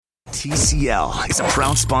TCL is a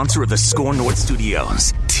proud sponsor of the Score North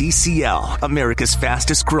Studios. TCL, America's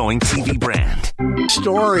fastest growing TV brand.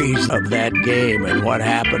 Stories of that game and what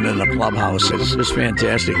happened in the clubhouse is just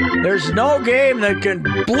fantastic. There's no game that can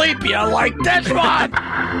bleep you like this one.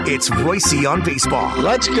 It's Reusse on baseball.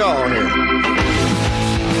 Let's go here.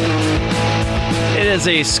 It is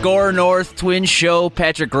a Score North Twin Show.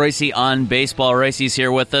 Patrick Reusse on baseball. Reusse's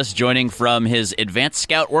here with us, joining from his advanced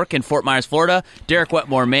scout work in Fort Myers, Florida. Derek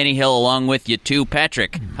Wetmore, Manny Hill, along with you too.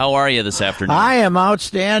 Patrick, how are you this afternoon? I am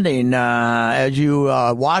outstanding. As you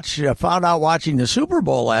found out watching the Super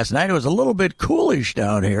Bowl last night, it was a little bit coolish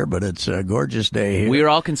down here, but it's a gorgeous day here. We were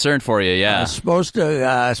all concerned for you, yeah. It's supposed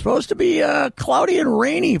to be cloudy and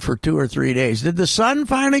rainy for 2 or 3 days. Did the sun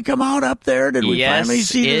finally come out up there? Did we finally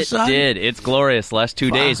see the sun? Yes, it did. It's glorious. Last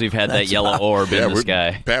 2 days we've had that yellow orb in the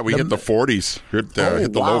sky. Pat, we hit the 40s. Hit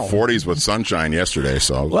the low 40s with sunshine yesterday.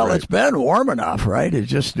 So it's been warm enough, right?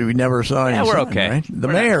 It's just we never saw any sun. We're okay. Right? The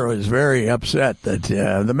mayor was very upset that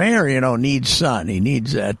the mayor, needs sun. He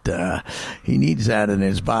needs that. He needs that in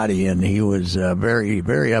his body, and he was very,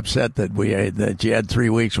 very upset that you had 3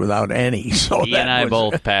 weeks without any. So he and I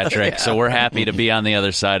both, Patrick. Yeah. So we're happy to be on the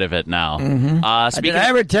other side of it now. Mm-hmm. Did I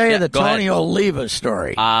ever tell you the Tony Oliva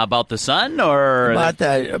story about the sun or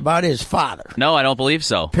about his father? No, I don't believe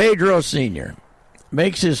so. Pedro Sr.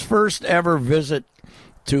 makes his first ever visit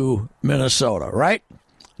to Minnesota, right?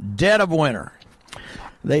 Dead of winter.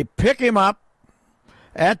 They pick him up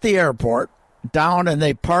at the airport and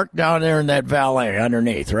they park down there in that valet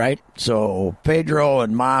underneath, right? So Pedro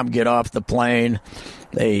and Mom get off the plane.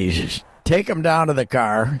 They take him down to the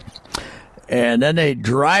car, and then they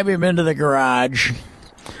drive him into the garage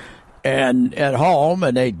and at home,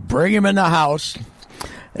 and they bring him in the house.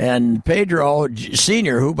 And Pedro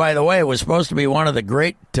Sr., who, by the way, was supposed to be one of the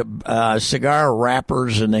great cigar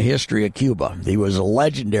wrappers in the history of Cuba. He was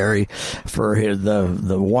legendary for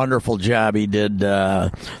the wonderful job he did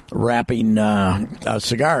wrapping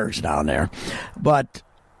cigars down there. But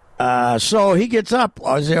so he gets up,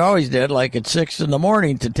 as he always did, like at 6 in the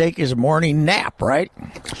morning to take his morning nap, right?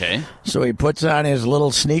 Okay. So he puts on his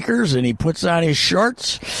little sneakers, and he puts on his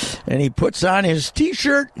shorts, and he puts on his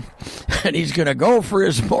T-shirt, and he's going to go for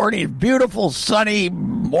his beautiful sunny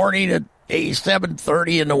morning at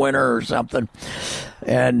 7:30 in the winter or something.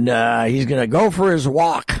 And he's going to go for his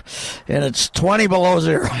walk, and it's 20 below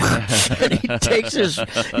zero. And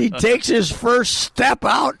he takes his first step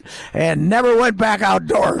out and never went back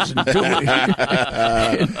outdoors in 2 weeks.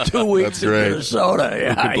 In 2 weeks in Minnesota.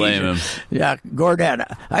 Yeah, who could blame him? Yeah, Gordon.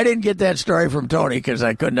 I didn't get that story from Tony because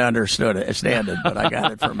I couldn't understand it, but I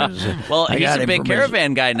got it from his. Well, he's a big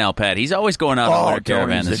caravan guy now, Pat. He's always going out on a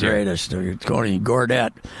caravan this year. Tony's the greatest. Tony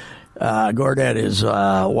Gordette. Gordette, his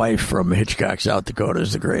wife from Hitchcock, South Dakota,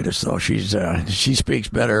 is the greatest, though. She speaks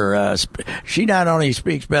better. She not only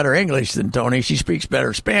speaks better English than Tony, she speaks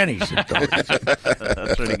better Spanish than Tony.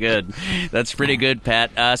 That's pretty good. That's pretty good,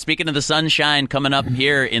 Pat. Speaking of the sunshine coming up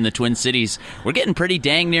here in the Twin Cities, we're getting pretty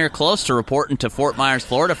dang near close to reporting to Fort Myers,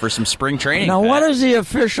 Florida for some spring training. Now, Pat. What is the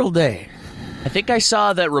official day? I think I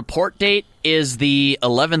saw that report date is the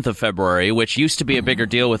 11th of February, which used to be a bigger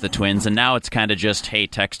deal with the Twins, and now it's kind of just, hey,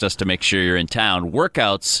 text us to make sure you're in town.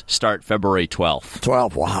 Workouts start February 12th.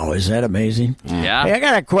 12th, wow, is that amazing? Yeah. Hey, I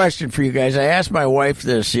got a question for you guys. I asked my wife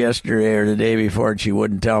this yesterday or the day before, and she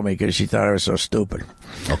wouldn't tell me because she thought I was so stupid.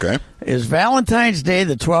 Okay. Is Valentine's Day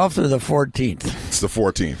the 12th or the 14th? It's the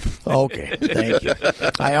 14th. Okay, thank you.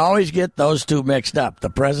 I always get those two mixed up. The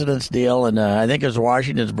President's deal, and I think it's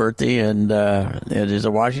Washington's birthday, and it is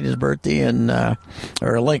a Washington's birthday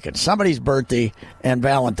or Lincoln. Somebody's birthday and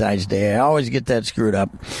Valentine's Day. I always get that screwed up.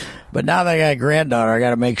 But now that I got a granddaughter, I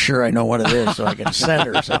got to make sure I know what it is so I can send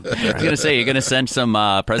her something. Right? I was going to say, you're going to send some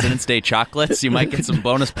President's Day chocolates? You might get some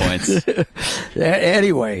bonus points.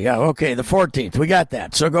 Anyway, yeah, okay, the 14th. We got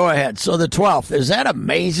that. So go ahead. So the 12th. Is that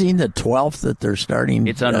amazing, the 12th, that they're starting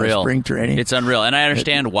it's unreal. Spring training? It's unreal. And I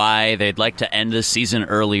understand why they'd like to end the season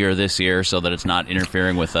earlier this year so that it's not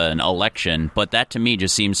interfering with an election. But that, to me,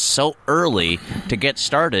 just seems so early to get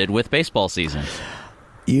started with baseball season.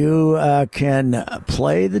 You can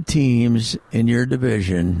play the teams in your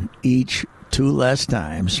division each 2 less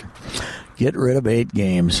times, get rid of 8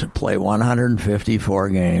 games, play 154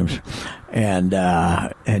 games, and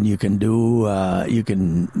you can do you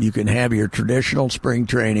can have your traditional spring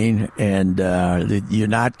training, and you're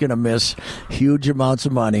not going to miss huge amounts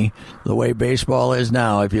of money the way baseball is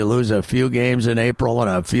now. If you lose a few games in April and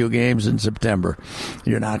a few games in September,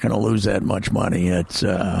 you're not going to lose that much money.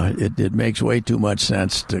 It makes way too much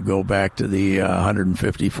sense to go back to the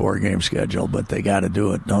 154 game schedule, but they got to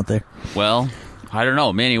do it, don't they? Well, I don't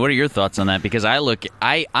know, Manny. What are your thoughts on that? Because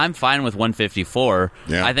I'm fine with 154.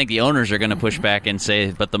 Yeah. I think the owners are going to push back and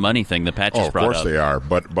say, but the money thing, the Pat just brought up. Of course they are.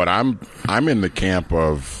 But I'm in the camp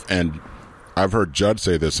of, and I've heard Judd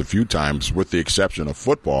say this a few times, with the exception of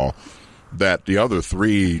football, that the other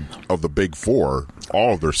three of the big four,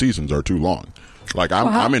 all of their seasons are too long. Like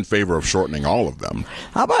I'm in favor of shortening all of them.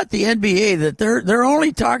 How about the NBA that they're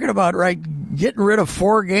only talking about getting rid of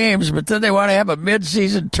 4 games, but then they want to have a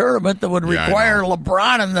mid-season tournament that would require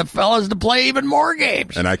LeBron and the fellas to play even more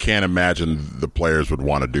games. And I can't imagine the players would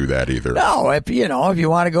want to do that either. No, if you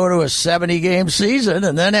want to go to a 70-game season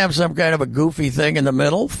and then have some kind of a goofy thing in the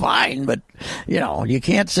middle, fine. But you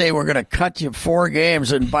can't say we're going to cut you 4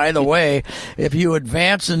 games. And by the way, if you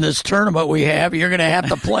advance in this tournament we have, you're going to have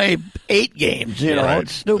to play 8 games. Right.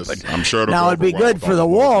 It's stupid. I'm sure it'd be good for the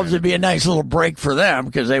Wolves. It'd be a nice little break for them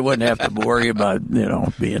because they wouldn't have to worry about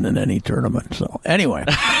being in any tournament. So anyway,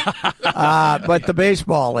 but the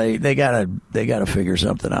baseball they gotta figure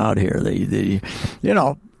something out here.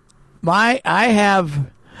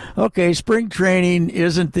 Spring training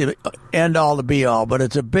isn't the end all to be all, but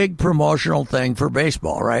it's a big promotional thing for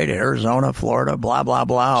baseball, right? Arizona, Florida, blah blah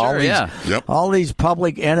blah. Sure, all these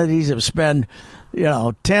public entities have spent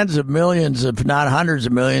tens of millions, if not hundreds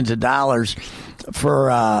of millions of dollars for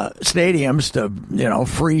stadiums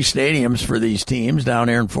free stadiums for these teams down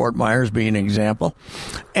here in Fort Myers being an example.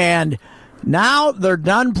 And now they're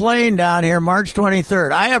done playing down here March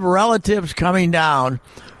 23rd. I have relatives coming down,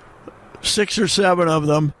 6 or 7 of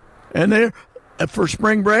them, and they're for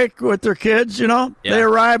spring break with their kids, They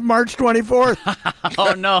arrive March 24th.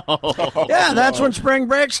 Oh, no. Yeah, that's when spring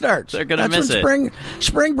break starts. They're going to miss it.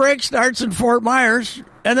 Spring break starts in Fort Myers,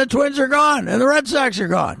 and the Twins are gone, and the Red Sox are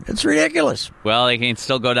gone. It's ridiculous. Well, they can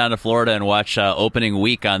still go down to Florida and watch opening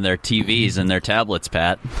week on their TVs and their tablets,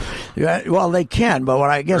 Pat. Yeah, well, they can, but what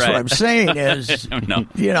I'm saying is,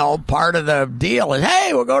 part of the deal is,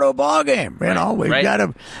 hey, we'll go to a ball game. We've got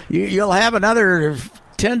to. You'll have another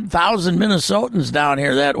 10,000 Minnesotans down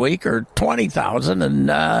here that week, or 20,000,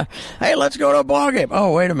 and hey, let's go to a ball game.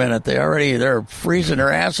 Oh, wait a minute, they're freezing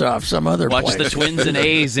their ass off some other Watch place. The Twins and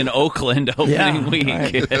A's in Oakland opening week.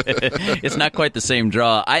 Right. It's not quite the same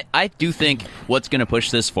draw. I do think what's going to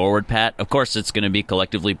push this forward, Pat, of course it's going to be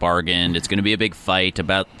collectively bargained. It's going to be a big fight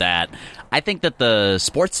about that. I think that the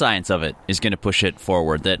sports science of it is going to push it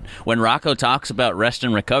forward, that when Rocco talks about rest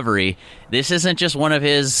and recovery, this isn't just one of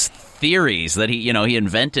his theories that he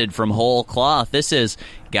invented from whole cloth. This is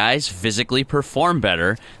guys physically perform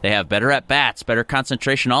better. They have better at-bats, better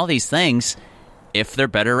concentration, all these things if they're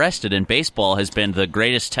better rested. And baseball has been the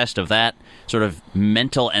greatest test of that sort of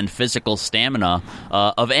mental and physical stamina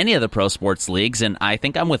of any of the pro sports leagues. And I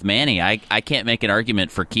think I'm with Manny. I can't make an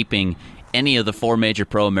argument for keeping any of the 4 major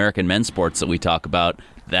pro American men's sports that we talk about.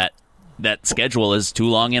 That schedule is too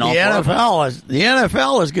long in all four of them. The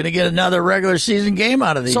NFL is going to get another regular season game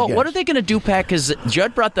out of these guys. What are they going to do, Pat? Because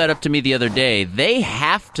Judd brought that up to me the other day. They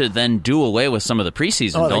have to then do away with some of the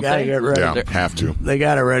preseason, don't they? Have to. They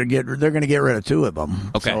got to they're going to get rid of 2 of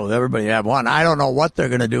them. Okay. So everybody have 1. I don't know what they're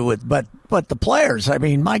going to do with, but the players. I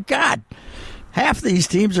mean, my God. Half these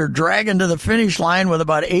teams are dragging to the finish line with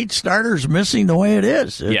about 8 starters missing the way it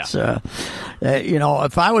is. It's,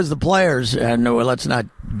 if I was the players, and let's not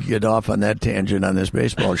get off on that tangent on this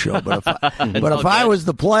baseball show, but if I was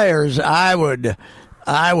the players, I would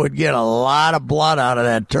get a lot of blood out of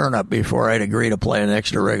that turnip before I'd agree to play an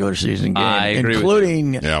extra regular season game,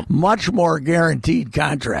 including much more guaranteed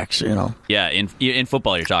contracts. Yeah, in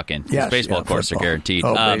football you're talking. Yes, baseball, of course, football. are guaranteed.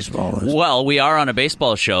 Baseball is. Well, we are on a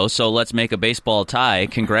baseball show, so let's make a baseball tie.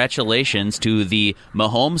 Congratulations to the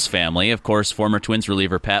Mahomes family. Of course, former Twins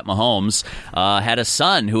reliever Pat Mahomes had a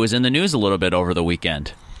son who was in the news a little bit over the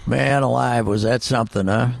weekend. Man alive, was that something,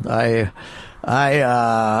 huh? I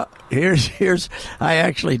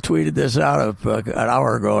actually tweeted this out an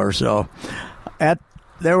hour ago or so.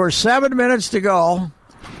 There were 7 minutes to go.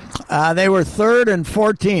 They were 3rd and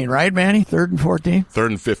 14, right, Manny? 3rd and 14? 3rd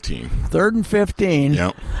and 15. 3rd and 15.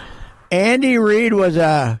 Yep. Andy Reid was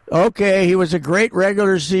he was a great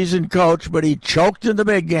regular season coach, but he choked in the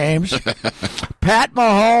big games. Pat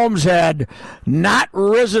Mahomes had not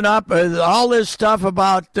risen up. All this stuff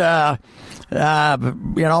about Pat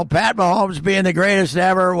Mahomes being the greatest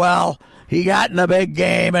ever. Well, he got in the big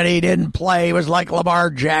game and he didn't play. He was like Lamar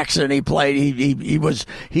Jackson. He played.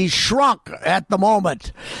 He shrunk at the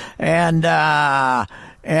moment, and there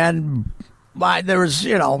was,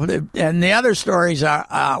 and the other stories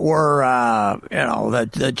were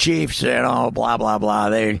the Chiefs, blah blah blah.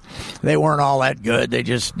 They weren't all that good. They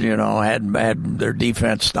just, had their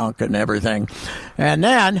defense stunk and everything. And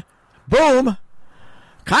then, boom,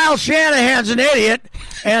 Kyle Shanahan's an idiot,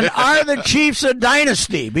 and are the Chiefs a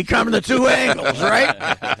dynasty? Become the two angles, right?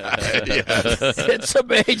 Yes. It's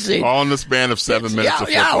amazing. All in the span of 7 minutes of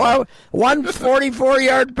football. Yeah, well, one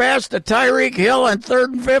 44-yard pass to Tyreek Hill on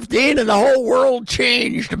 3rd and 15, and the whole world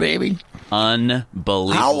changed, baby.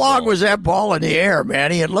 Unbelievable. How long was that ball in the air,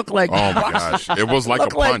 Manny? It looked like Oh, my gosh. It was like a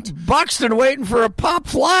punt. Like Buxton waiting for a pop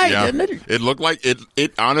fly, didn't it? It looked like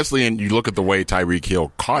it honestly, and you look at the way Tyreek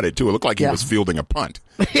Hill caught it, too. It looked like he was fielding a punt.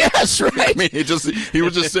 Yes, right. I mean, he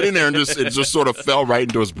was just sitting there and it just sort of fell right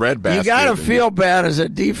into his breadbasket. You got to feel bad as a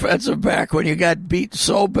defensive back when you got beat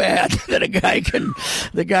so bad that the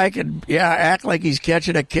guy can act like he's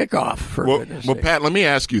catching a kickoff. Well, Pat, let me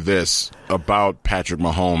ask you this about Patrick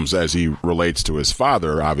Mahomes as he relates to his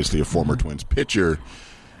father, obviously a former Twins pitcher.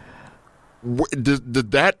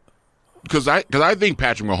 Did that? Because I think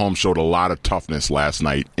Patrick Mahomes showed a lot of toughness last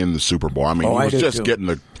night in the Super Bowl. I mean, he's just getting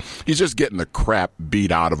the crap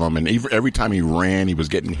beat out of him, and every time he ran, he was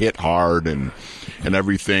getting hit hard and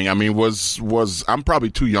everything. I mean, was I'm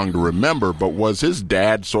probably too young to remember, but was his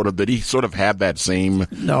dad did he have that same?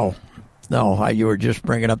 No, you were just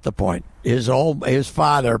bringing up the point. His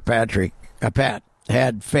father, Pat,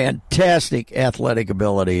 had fantastic athletic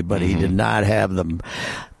ability, but he did not have them.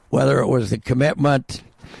 Whether it was the commitment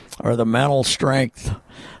or the mental strength.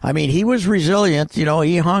 I mean, he was resilient. You know,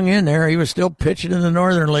 he hung in there. He was still pitching in the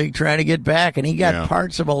Northern League trying to get back, and he got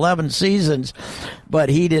parts of 11 seasons, but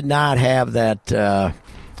he did not have that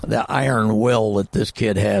the iron will that this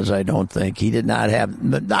kid has, I don't think. He did not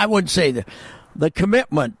have, I would say, the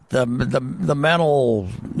commitment, the mental,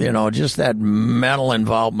 just that mental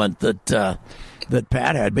involvement that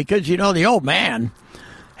Pat had. Because, the old man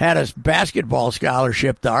had a basketball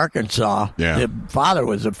scholarship to Arkansas. Yeah. The father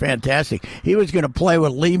was a fantastic. He was going to play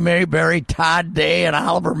with Lee Mayberry, Todd Day, and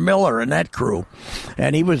Oliver Miller and that crew,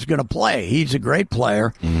 and he was going to play. He's a great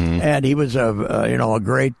player, and he was a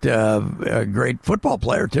great football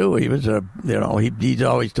player too. He was he's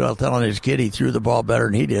always telling his kid he threw the ball better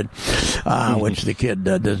than he did, which the kid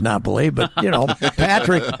does not believe. But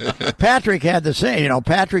Patrick had the same.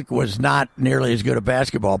 Patrick was not nearly as good a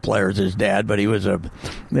basketball player as his dad, but he was a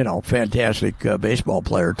fantastic baseball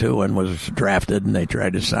player too, and was drafted, and they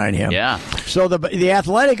tried to sign him. Yeah. So the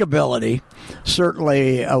athletic ability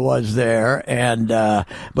certainly was there, and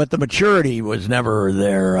but the maturity was never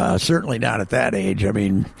there. Certainly not at that age. I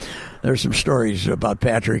mean, there's some stories about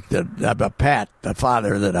Pat, the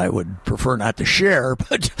father, that I would prefer not to share,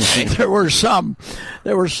 but there were some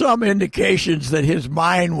indications that his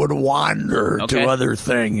mind would wander to other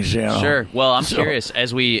things. Sure. Well, I'm curious,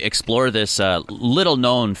 as we explore this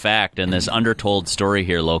little-known fact and this undertold story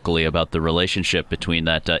here locally about the relationship between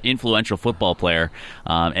that influential football player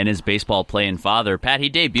and his baseball-playing father. Pat, he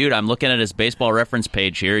debuted, I'm looking at his baseball reference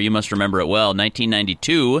page here, you must remember it well,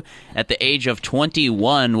 1992, at the age of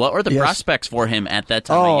 21. What were the prospects for him at that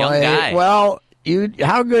time? A young guy. Well,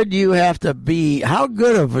 how good do you have to be? How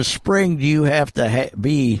good of a spring do you have to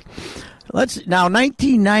be? Now,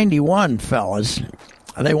 1991, fellas,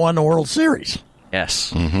 they won the World Series.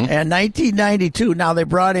 Yes. And 1992, now they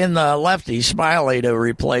brought in the lefty Smiley to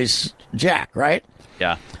replace Jack, right?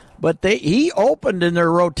 Yeah. But he opened in their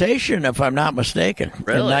rotation, if I'm not mistaken,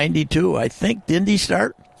 really? In 92. I think, didn't he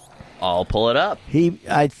start? I'll pull it up.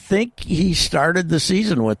 I think he started the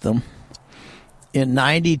season with them in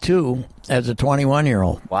 92 as a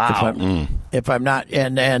 21-year-old. Wow. If I'm not,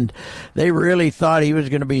 and they really thought he was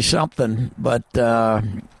going to be something, but they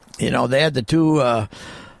had the two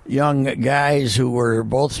young guys who were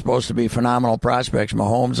both supposed to be phenomenal prospects,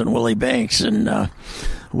 Mahomes and Willie Banks, and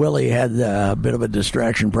Willie had a bit of a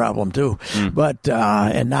distraction problem too, but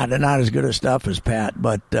and not as good a stuff as Pat.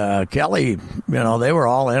 But Kelly, they were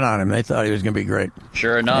all in on him. They thought he was going to be great.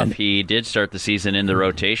 Sure enough, he did start the season in the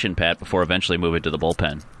rotation, Pat, before eventually moving to the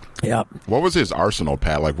bullpen. Yep. What was his arsenal,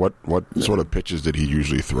 Pat? Like what sort of pitches did he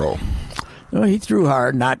usually throw? Well, he threw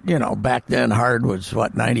hard. Not back then. Hard was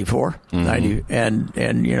 94, 90, and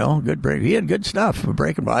good break. He had good stuff. A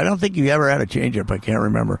breaking ball. I don't think he ever had a changeup. I can't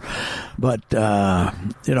remember, but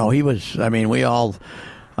he was. I mean, we all.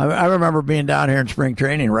 I remember being down here in spring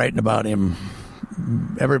training, writing about him.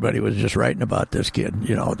 Everybody was just writing about this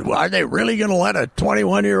kid. Are they really going to let a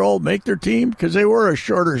 21-year-old make their team? Because they were a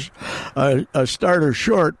starter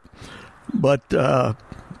short, but.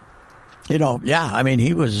 I mean,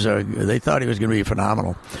 he was. They thought he was going to be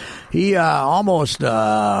phenomenal. He almost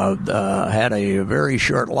had a very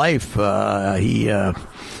short life. He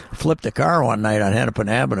flipped a car one night on Hennepin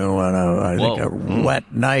Avenue on a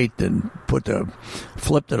wet night and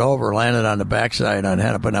flipped it over, landed on the backside on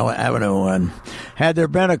Hennepin Avenue. And had there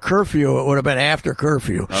been a curfew, it would have been after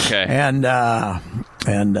curfew. Okay. And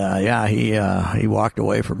And he walked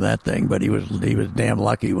away from that thing, but he was damn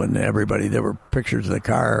lucky when there were pictures of the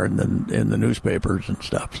car and then in the newspapers and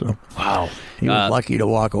stuff. So wow, he was lucky to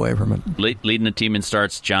walk away from it. Leading the team in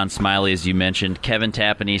starts, John Smiley, as you mentioned, Kevin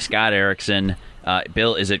Tapani, Scott Erickson,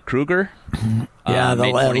 Bill. Is it Kruger? Yeah, the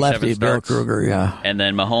lefty, starts. Bill Kruger, yeah. And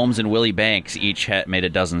then Mahomes and Willie Banks each made a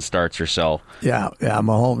dozen starts or so. Yeah,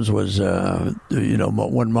 Mahomes was,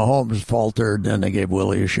 when Mahomes faltered, then they gave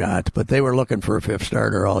Willie a shot. But they were looking for a fifth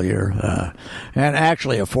starter all year. And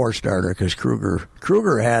actually a fourth starter because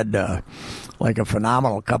Kruger had, a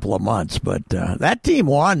phenomenal couple of months. But that team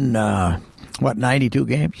won... 92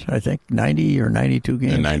 games, I think? 90 or 92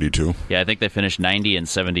 games? In 92. Yeah, I think they finished 90 and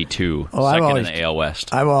 72, in the AL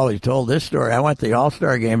West. I've always told this story. I went to the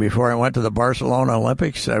All-Star game before I went to the Barcelona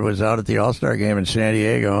Olympics. I was out at the All-Star game in San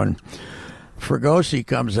Diego, and Reusse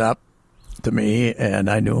comes up to me, and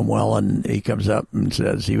I knew him well, and he comes up and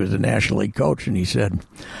says he was a National League coach, and he said,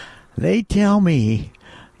 "They tell me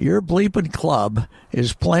your bleeping club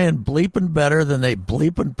is playing bleeping better than they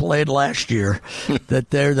bleeping played last year. That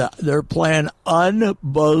they're playing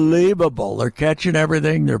unbelievable. They're catching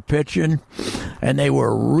everything. They're pitching, and they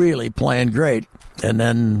were really playing great." And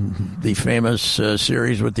then the famous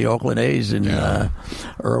series with the Oakland A's in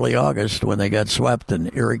early August when they got swept and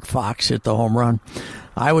Eric Fox hit the home run.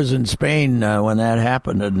 I was in Spain when that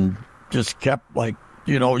happened and just kept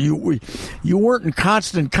you weren't in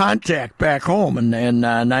constant contact back home in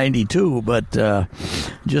 92, but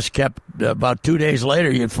just kept about 2 days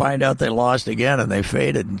later, you'd find out they lost again and they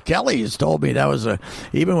faded. And Kelly has told me that was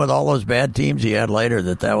even with all those bad teams he had later,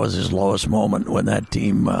 that was his lowest moment when that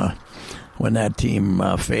team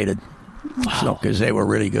faded. Wow. So, because they were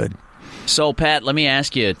really good. So, Pat, let me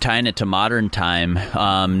ask you, tying it to modern time,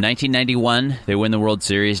 1991, they win the World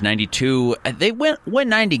Series. 92, they win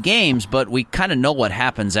 90 games, but we kind of know what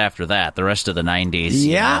happens after that, the rest of the 90s.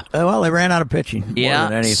 Yeah, well, they ran out of pitching more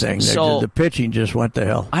than anything. So, the pitching just went to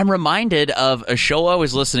hell. I'm reminded of a show I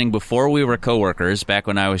was listening before we were coworkers, back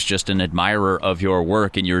when I was just an admirer of your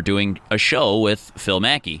work, and you were doing a show with Phil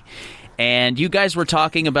Mackey. And you guys were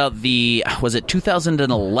talking about was it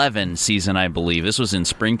 2011 season, I believe. This was in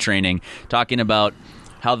spring training, talking about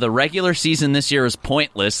how the regular season this year is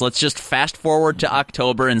pointless. Let's just fast forward to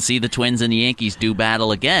October and see the Twins and the Yankees do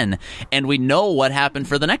battle again. And we know what happened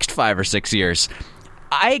for the next 5 or 6 years.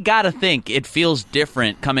 I got to think it feels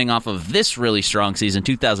different coming off of this really strong season,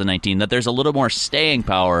 2019, that there's a little more staying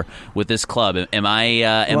power with this club. Am I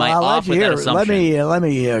off with that assumption? Let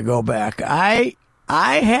me go back.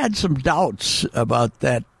 I had some doubts about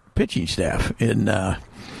that pitching staff in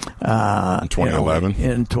 2011.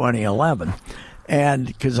 In 2011, and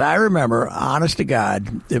because I remember, honest to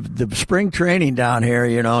God, the spring training down here,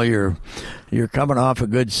 you're coming off a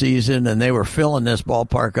good season, and they were filling this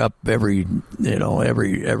ballpark up every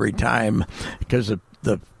time because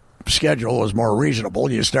the schedule was more reasonable.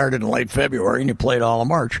 You started in late February and you played all of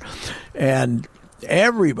March, and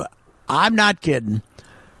everybody. I'm not kidding.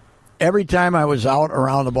 Every time I was out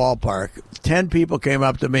around the ballpark, 10 people came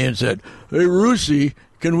up to me and said, "Hey, Reusse,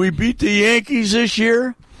 can we beat the Yankees this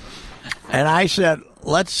year?" And I said,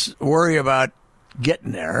 let's worry about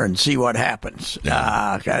getting there and see what happens.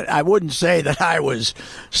 I wouldn't say that I was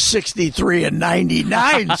 63 and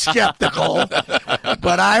 99 skeptical,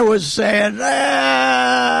 but I was saying,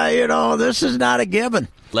 this is not a given.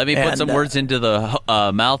 Let me put some words into the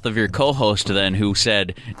mouth of your co-host then, who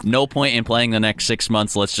said, no point in playing the next 6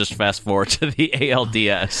 months. Let's just fast forward to the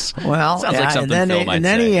ALDS. Well, sounds like something Phil might say. And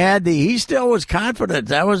then he still was confident.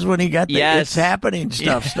 That was when he got the It's Happening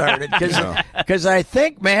stuff started. Because I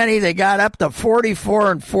think, Manny, they got up to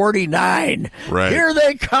 44 and 49. Right. Here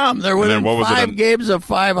they come. They're within 5 games of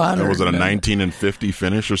 500. Was it a 19 and 50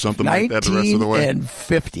 finish or something like that the rest of the way? 19 and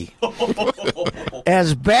 50.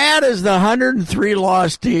 As bad as the 103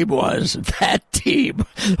 loss team was, that team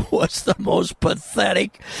was the most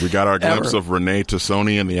pathetic. We got our glimpse of Renee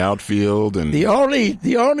Tassoni in the outfield, and the only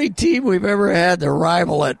team we've ever had to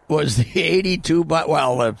rival it was the 82.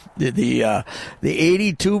 The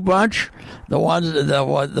 82 bunch, the ones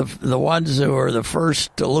who were the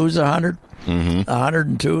first to lose 100. Mm-hmm.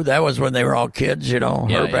 102. That was when they were all kids,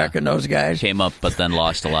 Herbeck and those guys came up, but then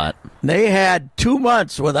lost a lot. They had 2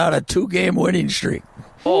 months without a 2-game winning streak.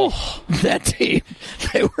 Oh, that team!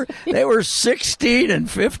 They were 16 and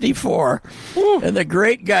 54, and the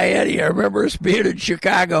great guy Eddie. I remember us being in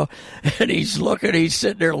Chicago, and he's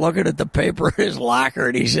sitting there looking at the paper in his locker,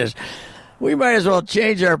 and he says, we might as well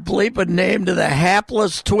change our bleeping name to the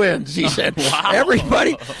Hapless Twins. He said,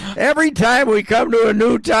 everybody, every time we come to a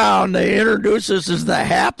new town, they introduce us as the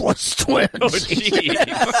Hapless Twins. Oh, jeez.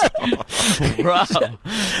 Wow.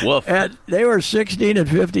 Woof. And they were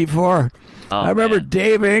 16-54. I remember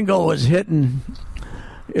Dave Engel was hitting.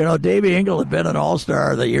 Davey Engel had been an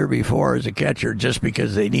all-star the year before as a catcher just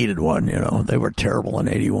because they needed one. They were terrible in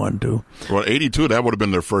 81 too. Well, 82, that would have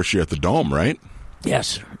been their first year at the Dome, right?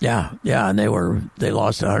 Yes, yeah, and they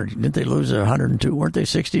lost 100. Didn't they lose 102? Weren't they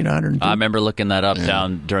 16-102? I remember looking that up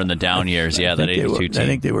down during the down years. Yeah, that 82 team. I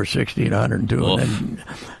think they were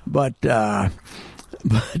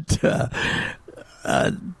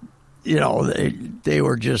 16-102. They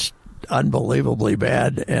were just unbelievably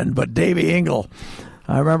bad. But Davey Engel,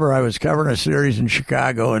 I remember I was covering a series in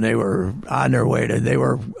Chicago, and they were on their way they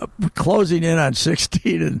were closing in on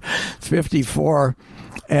 16-54,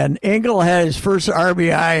 and Engel had his first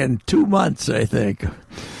RBI in 2 months, I think.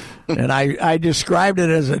 And I described it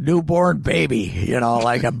as a newborn baby,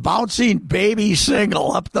 like a bouncing baby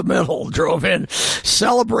single up the middle. Drove in,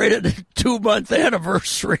 celebrated the 2-month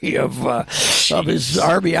anniversary of his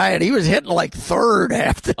RBI, and he was hitting like third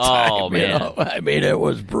half the time. Oh, man. I mean, it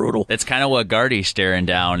was brutal. It's kind of what Gardy's staring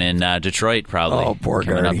down in Detroit, probably. Oh, poor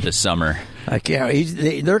coming Gardy. Up this summer. I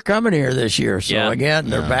can't. They're coming here this year, so again,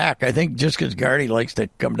 they're back. I think just because Gardy likes to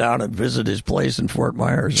come down and visit his place in Fort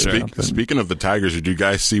Myers. Speaking of the Tigers, did you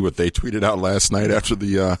guys see what they tweeted out last night after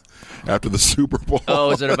the Super Bowl? Oh,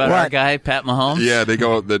 is it about our guy Pat Mahomes? Yeah,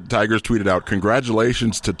 the Tigers tweeted out,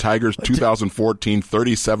 "Congratulations to Tigers 2014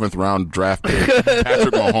 37th round draft pick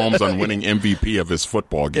Patrick Mahomes on winning MVP of his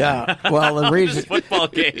football game." Yeah, well, the reason football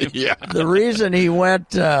game. Yeah, the reason he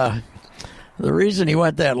went. The reason he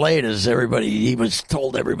went that late is he was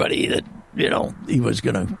told everybody that he was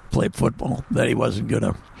going to play football, that he wasn't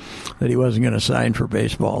going to sign for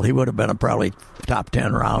baseball. He would have been probably top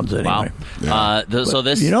 10 rounds anyway. Wow. Yeah. So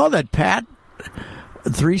this, that Pat,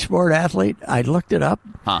 a 3-sport athlete, I looked it up.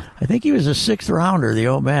 Huh. I think he was a 6th rounder, the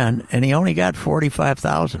old man, and he only got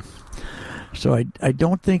 $45,000. So I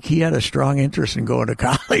don't think he had a strong interest in going to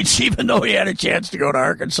college, even though he had a chance to go to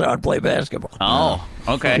Arkansas and play basketball. Oh,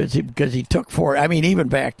 okay. Because he took even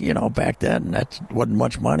back then, that wasn't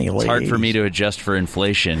much money. It's hard for me to adjust for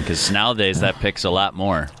inflation because nowadays that picks a lot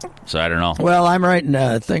more. So I don't know. Well, I'm writing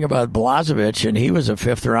a thing about Blazevich, and he was a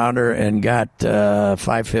 5th rounder and got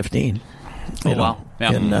 $515. Oh, wow.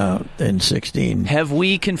 Yeah. In 16. Have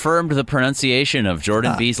we confirmed the pronunciation of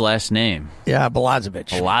Jordan B's last name? Yeah, Blazevich.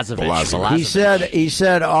 Blazevich. He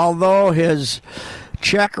said although his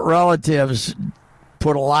Czech relatives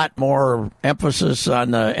put a lot more emphasis on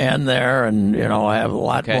the end there and have a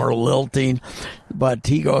lot more lilting, but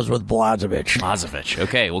he goes with Blazevich. Blazevich.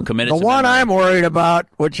 Okay, we'll commit it the to one memory. I'm worried about,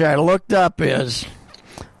 which I looked up, is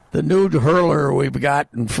the new hurler we've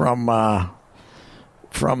gotten from the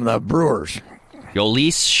Brewers.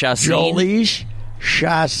 Jhoulys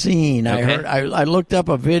Chassin. Okay. I looked up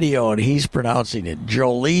a video, and he's pronouncing it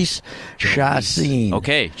Jhoulys Chassin.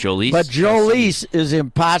 Okay, Jhoulys. But Jhoulys is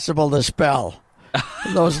impossible to spell.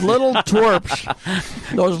 Those little twerps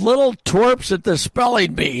at the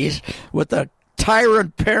spelling bees with the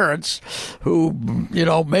tyrant parents who,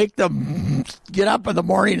 make them get up in the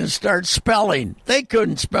morning and start spelling. They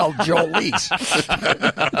couldn't spell Jhoulys.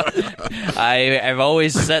 I've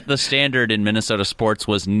always set the standard in Minnesota sports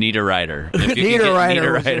was Niederreiter.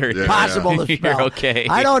 Niederreiter. Impossible to spell. You're okay.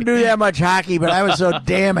 I don't do that much hockey, but I was so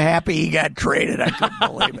damn happy he got traded. I couldn't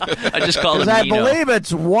believe it. I just called him I Nino. believe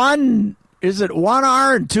it's one. Is it 1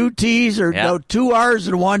 R and 2 T's, or no, 2 R's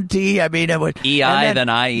and 1 T? I mean, it would EI, then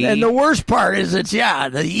IE. And the worst part is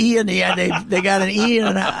the E and the end. They got an E and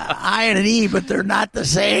an I and an E, but they're not the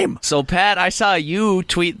same. So, Pat, I saw you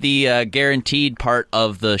tweet the guaranteed part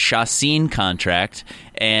of the Chassin contract,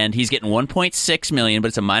 and he's getting $1.6 million, but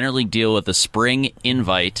it's a minor league deal with a spring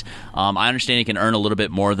invite. I understand he can earn a little bit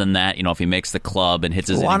more than that, if he makes the club and hits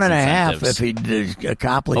his innings 1.5 incentives. if he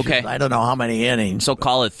accomplishes. Okay. I don't know how many innings. So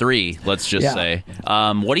call it 3, let's just say.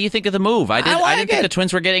 What do you think of the move? I didn't think the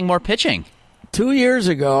Twins were getting more pitching. 2 years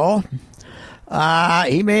ago,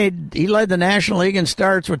 he led the National League in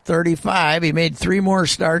starts with 35. He made 3 more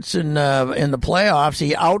starts in the playoffs.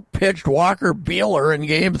 He outpitched Walker Buehler in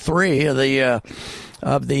Game 3 of the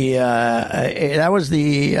that was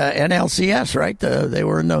the NLCS, right? They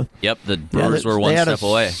were in the the Brewers were one step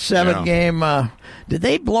away. 7-game. Did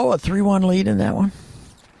they blow a 3-1 lead in that one?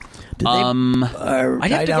 I'd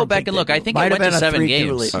have to go back and look. I think it went to 7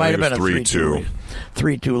 games. Might have been a 3-2.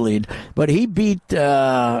 3-2 lead. But he beat, he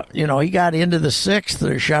got into the 6th.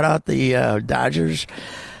 They shut out the Dodgers.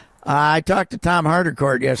 I talked to Tom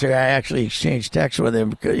Hardercourt yesterday. I actually exchanged texts with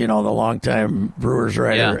him, the longtime Brewers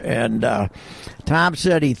writer. Yeah. And Tom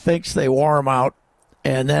said he thinks they wore him out.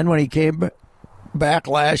 And then when he came back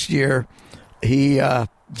last year, he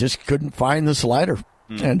just couldn't find the slider.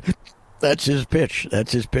 And that's his pitch.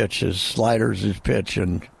 His slider's his pitch.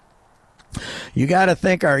 And you got to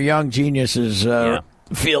think our young geniuses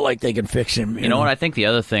feel like they can fix him. You know what I think the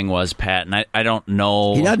other thing was, Pat, and I don't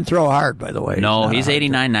know. He doesn't throw hard, by the way. No, he's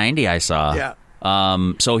 89-90, I saw. Yeah.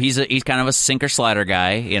 So he's kind of a sinker slider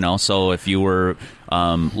guy, So if you were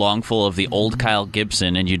longful of the old Kyle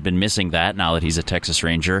Gibson and you'd been missing that now that he's a Texas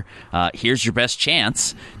Ranger, here's your best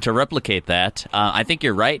chance to replicate that. I think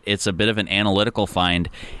you're right. It's a bit of an analytical find.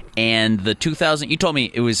 And the 2000, you told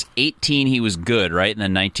me it was 18 he was good, right? And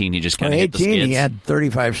then 19 he just kind of hit the skids. 18 he had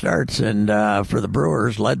 35 starts and for the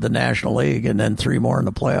Brewers led the National League and then 3 more in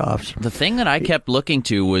the playoffs. The thing that I kept looking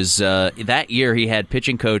to was that year he had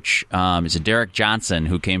pitching coach, is it Derek Johnson,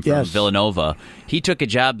 who came from Villanova. He took a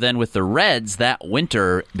job then with the Reds that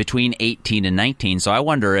winter between 18 and 19. So I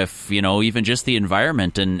wonder if, even just the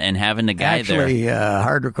environment and having the guy there. Actually,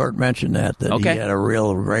 Hardercourt mentioned that he had a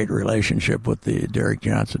real great relationship with the Derek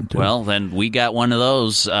Johnson, too. Well, then we got one of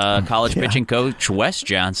those, college pitching coach, Wes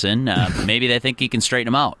Johnson. Maybe they think he can straighten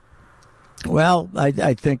him out. Well,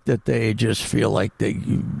 I think that they just feel like they,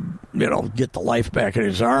 get the life back in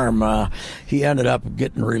his arm. He ended up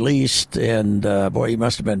getting released, and boy, he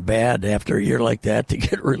must have been bad after a year like that to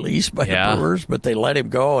get released by the Brewers. But they let him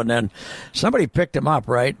go, and then somebody picked him up,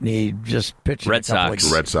 right? And he just pitched Red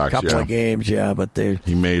Sox, couple of games, But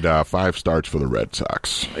he made 5 starts for the Red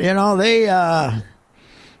Sox.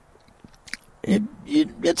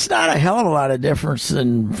 It's not a hell of a lot of difference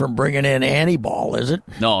from bringing in Anibal, is it?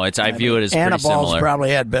 No, I view it as pretty similar. Anibal's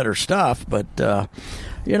probably had better stuff, but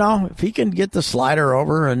if he can get the slider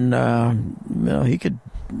over and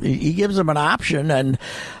he gives them an option. And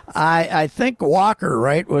I think Walker,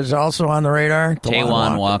 right, was also on the radar.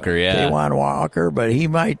 Taijuan Walker, yeah. Taijuan Walker, but he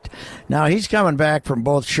might. Now, he's coming back from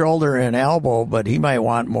both shoulder and elbow, but he might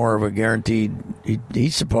want more of a guaranteed. He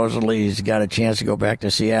supposedly has got a chance to go back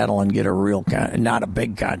to Seattle and get a real, not a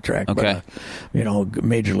big contract, but a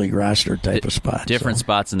major league roster type of spot. Different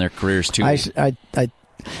spots in their careers, too.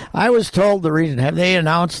 I was told the reason. Have they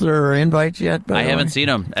announced their invites yet? I haven't seen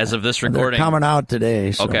them as of this recording. They're coming out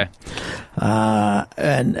today. So. Okay.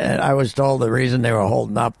 And I was told the reason they were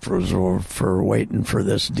holding up for waiting for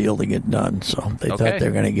this deal to get done. So they thought they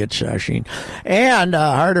were going to get Shashin. And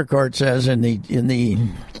Hardercourt says in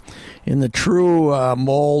the true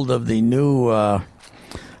mold of the new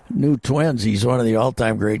Twins, he's one of the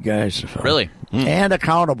all-time great guys. So. Really? And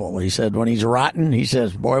accountable. He said when he's rotten, he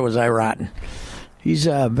says, "Boy, was I rotten." He's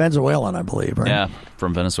Venezuelan, I believe, right? Yeah,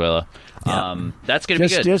 from Venezuela. Yeah. That's going to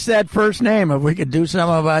be good. Just that first name, if we could do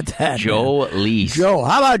something about that. Joe Lease. Joe.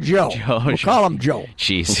 How about Joe? We'll call him Joe.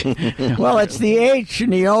 Jeez. Well, it's the H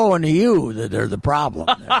and the O and the U that are the problem.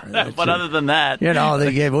 But other than that.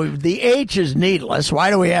 The H is needless.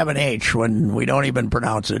 Why do we have an H when we don't even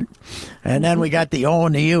pronounce it? And then we got the O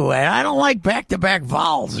and the U. And I don't like back-to-back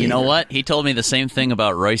vowels. You know what? He told me the same thing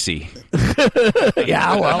about Reusse.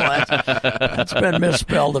 Yeah, well, that's been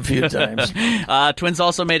misspelled a few times. Twins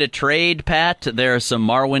also made a trade, Pat. There are some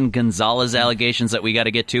Marwin Gonzalez allegations that we got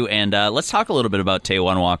to get to, and let's talk a little bit about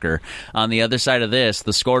Taijuan Walker. On the other side of this,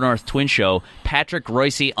 the Score North Twin Show, Patrick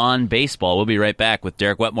Reusse on baseball. We'll be right back with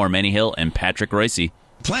Derek Wetmore, Manny Hill, and Patrick Reusse.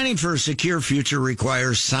 Planning for a secure future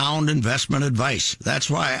requires sound investment advice. That's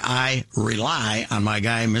why I rely on my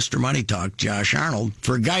guy, Mr. Money Talk, Josh Arnold,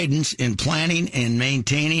 for guidance in planning and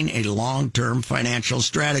maintaining a long-term financial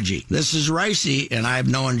strategy. This is Reusse, and I've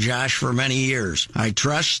known Josh for many years. I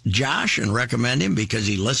trust Josh and recommend him because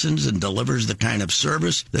he listens and delivers the kind of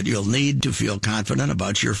service that you'll need to feel confident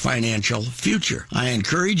about your financial future. I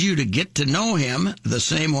encourage you to get to know him the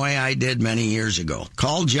same way I did many years ago.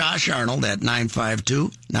 Call Josh Arnold at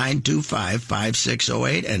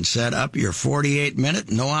 952-925-5608 and set up your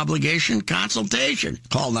 48-minute, no-obligation consultation.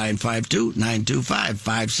 Call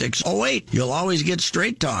 952-925-5608. You'll always get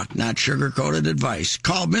straight talk, not sugar-coated advice.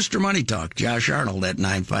 Call Mr. Money Talk, Josh Arnold, at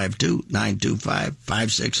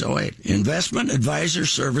 952-925-5608. Investment advisor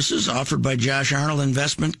services offered by Josh Arnold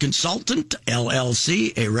Investment Consultant,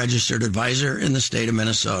 LLC, a registered advisor in the state of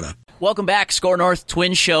Minnesota. Welcome back, Score North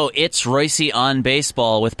Twin Show. It's Reusse on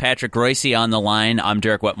Baseball with Patrick Reusse on the line. I'm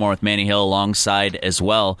Derek Wetmore with Manny Hill alongside as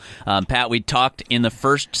well. Pat, we talked in the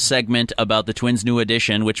first segment about the Twins' new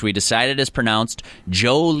addition, which we decided is pronounced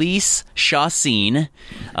Jhoulys Chacin.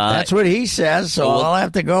 That's what he says, so I'll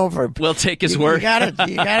have to go for. We'll take his word. You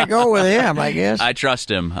gotta go with him, I guess. I trust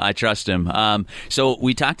him. So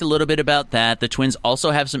we talked a little bit about that. The Twins also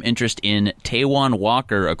have some interest in Taijuan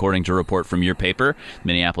Walker, according to a report from your paper,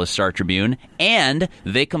 Minneapolis Star-Tribune, and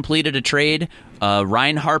they completed a trade.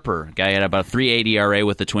 Ryan Harper, guy had about a 3.8 ERA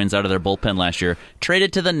with the Twins out of their bullpen last year,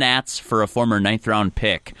 traded to the Nats for a former 9th-round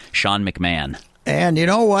pick, Sean McMahon. And you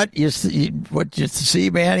know what? You see,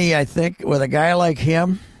 Manny, I think with a guy like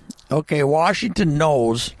him, okay, Washington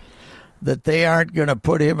knows that they aren't going to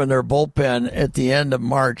put him in their bullpen at the end of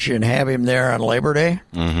March and have him there on Labor Day.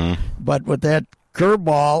 Mm-hmm. But with that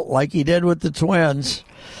curveball, like he did with the Twins,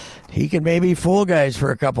 he can maybe fool guys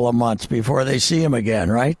for a couple of months before they see him again,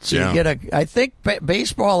 right? So you get I think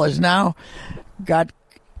baseball is now cut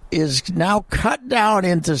down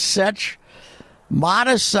into such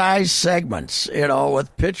modest-sized segments,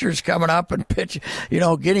 with pitchers coming up and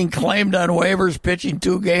getting claimed on waivers, pitching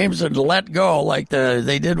 2 games and let go like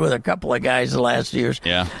they did with a couple of guys the last years.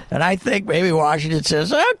 Yeah. And I think maybe Washington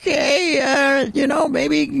says, okay,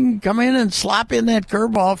 maybe you can come in and slop in that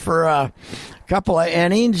curveball for a couple of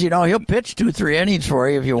innings. He'll pitch 2-3 innings for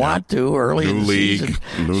you if you want to early in the season.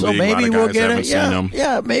 So maybe we'll get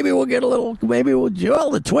it. Maybe we'll get a little.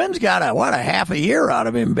 The Twins got a half a year out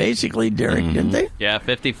of him, basically, Derek, didn't they? Yeah,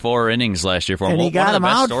 54 innings last year for him. And he got him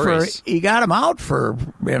out for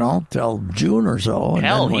till June or so.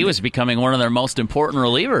 Hell, he was becoming one of their most important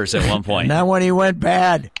relievers at one point. And then when he went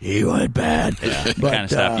bad, Yeah, kind of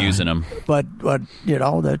stopped using him. But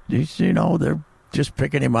they're just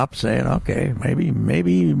picking him up, saying, okay,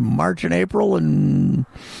 maybe March and April and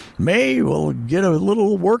May we'll get a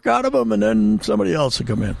little work out of him, and then somebody else will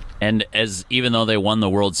come in. And even though they won the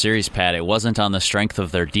World Series, Pat, it wasn't on the strength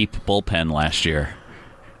of their deep bullpen last year.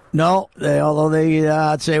 No,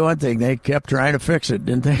 I'd say one thing, they kept trying to fix it,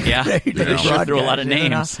 didn't they? Yeah, they sure threw a lot of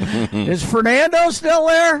names. Is Fernando still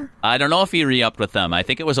there? I don't know if he re-upped with them. I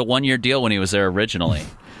think it was a 1-year deal when he was there originally.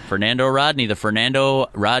 Fernando Rodney, the Fernando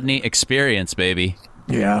Rodney experience, baby.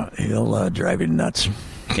 Yeah, he'll drive you nuts.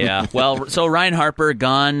 Yeah, well, so Ryan Harper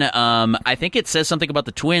gone. I think it says something about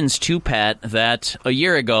the Twins, too, Pat, that a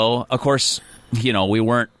year ago, of course, we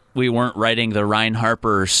weren't writing the Ryan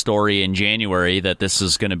Harper story in January that this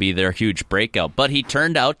is going to be their huge breakout. But he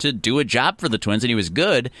turned out to do a job for the Twins, and he was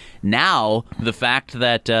good. Now, the fact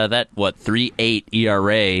that 3.8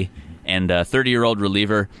 ERA and a 30-year-old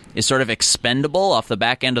reliever is sort of expendable off the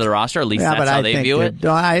back end of the roster. At least that's how they view it.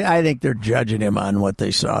 No, I think they're judging him on what they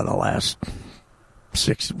saw the last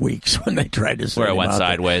 6 weeks when they tried to send him went out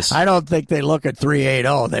sideways. There. I don't think they look at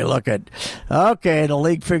 3.80. They look at, okay, the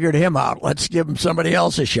league figured him out. Let's give him somebody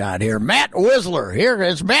else a shot here. Matt Wisler. Here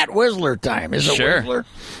is Matt Wisler time. Is it sure. Wisler?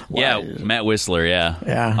 Matt Wisler, yeah.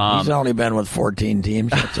 Yeah, he's only been with 14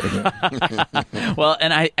 teams. Well,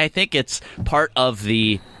 and I think it's part of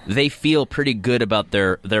they feel pretty good about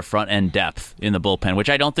their front-end depth in the bullpen, which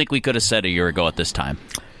I don't think we could have said a year ago at this time.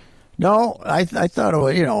 No, I thought,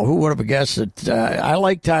 who would have guessed that? I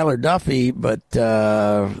like Tyler Duffy, but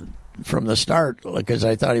from the start, because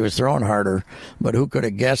I thought he was throwing harder, but who could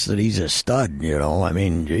have guessed that he's a stud, I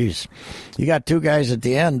mean, geez. You got 2 guys at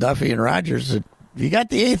the end, Duffy and Rogers, that you got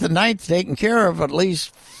the 8th and 9th taken care of at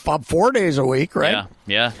least 4 days a week, right?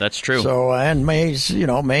 Yeah, that's true. So, and May, you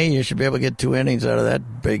should be able to get 2 innings out of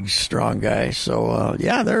that big, strong guy. So,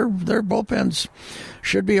 their bullpens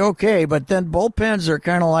should be okay, but then bullpens are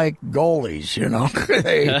kind of like goalies,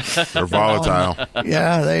 They're volatile.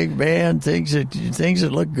 Things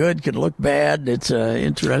that look good can look bad. It's an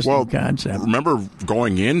interesting concept. Remember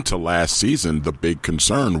going into last season, the big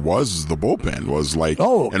concern was the bullpen was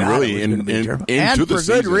really into the season. For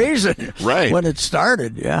good reason, right? When it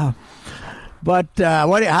started, yeah. But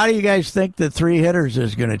how do you guys think the 3 hitters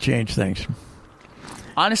is going to change things?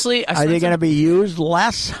 Honestly, are they going to be used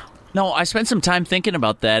less? No, I spent some time thinking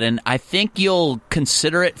about that, and I think you'll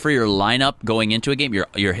consider it for your lineup going into a game,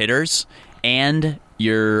 your hitters and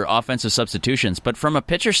your offensive substitutions. But from a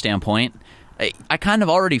pitcher standpoint, I kind of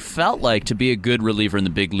already felt like to be a good reliever in the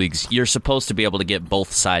big leagues, you're supposed to be able to get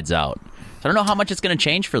both sides out. I don't know how much it's going to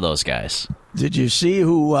change for those guys. Did you see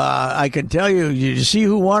who, I can tell you, did you see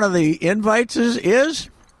who one of the invites is?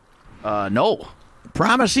 No.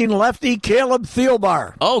 Promising lefty Caleb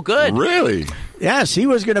Thielbar. Oh, good. Really? Yes, he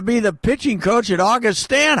was going to be the pitching coach at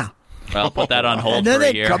Augustana. Well, put that on hold for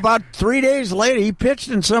a year. About 3 days later, he pitched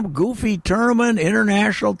in some goofy tournament,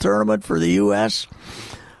 international tournament for the U.S.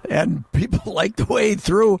 And people like the way he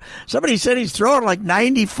threw. Somebody said he's throwing like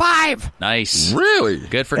 95. Nice. Really?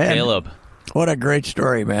 Good for Caleb. What a great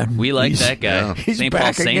story, man. We like that guy. Yeah. He's St. back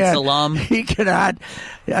Paul Saints again. alum. He cannot.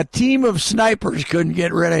 A team of snipers couldn't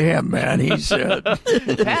get rid of him, man. He's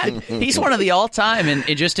Pat, he's one of the all-time, and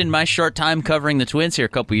just in my short time covering the Twins here a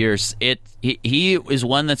couple years, he is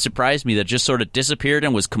one that surprised me that just sort of disappeared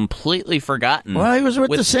and was completely forgotten. well, he was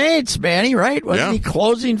with the Saints, Manny, right? Wasn't he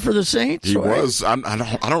closing for the Saints? He Right? was. I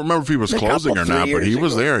don't remember if he was A closing couple, or not, 3 but he years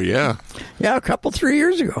was ago. there, yeah. Yeah, a couple, 3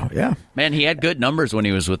 years ago. Yeah. Man, he had good numbers when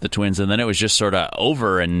he was with the Twins, and then it was just sort of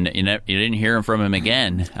over, and you didn't hear from him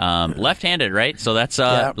again. Left-handed, right? So that's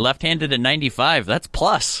left-handed at 95. That's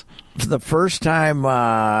plus. For the first time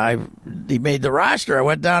he made the roster, I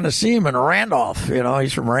went down to see him in Randolph.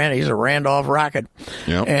 He's from Randolph. He's a Randolph Rocket.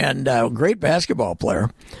 Yep. And great basketball player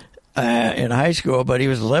in high school, but he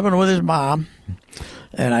was living with his mom.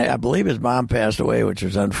 And I believe his mom passed away, which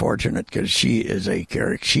was unfortunate because she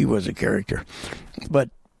was a character. But,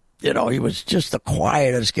 he was just the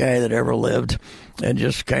quietest guy that ever lived and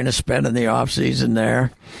just kind of spending the off season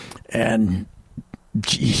there. And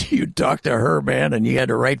you talk to her, man, and you had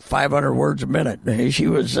to write 500 words a minute. She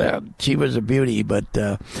was a beauty, but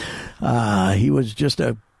he was just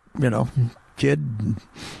a kid.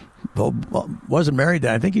 Well, wasn't married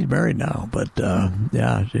then. I think he's married now. But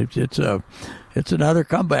it's another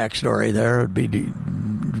comeback story there. It'd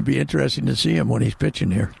be interesting to see him when he's pitching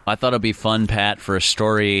here. I thought it'd be fun, Pat, for a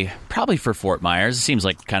story, probably for Fort Myers. It seems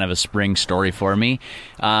like kind of a spring story for me.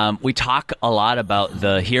 We talk a lot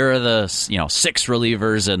about here are the 6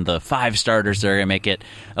 relievers and the 5 starters that are going to make it.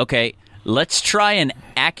 Okay, let's try and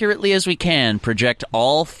accurately as we can project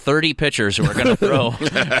all 30 pitchers who are going to throw for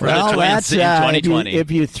the Twins in 2020.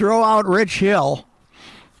 If you throw out Rich Hill,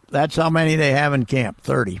 that's how many they have in camp.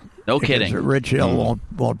 30. No Because kidding. Rich Hill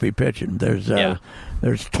won't be pitching.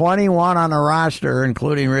 There's 21 on the roster,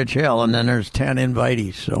 including Rich Hill, and then there's 10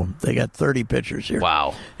 invitees. So they got 30 pitchers here.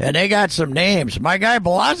 Wow. And they got some names. My guy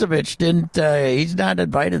Blazovic didn't. He's not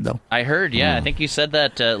invited though. I heard, yeah. I think you said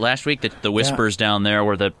that last week, that the whispers down there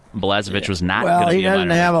were that Blazovic was not going to be he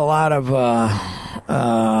doesn't have a lot of.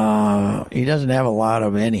 He doesn't have a lot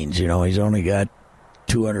of innings. He's only got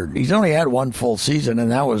 200. He's only had one full season, and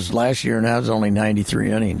that was last year, and that was only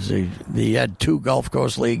 93 innings. He had 2 Gulf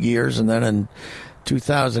Coast League years, and then in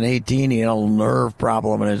 2018 he had a nerve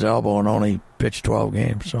problem in his elbow and only pitched 12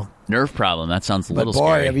 games. So nerve problem. That sounds a little but boy,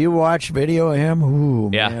 scary. have you watched video of him? Ooh,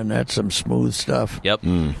 Yeah. man, that's some smooth stuff. Yep.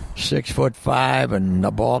 6'5", and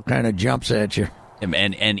the ball kind of jumps at you.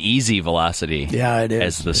 And easy velocity. Yeah, it is.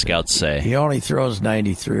 As the scouts say. He only throws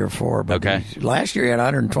 93 or 4. But Okay. last year he had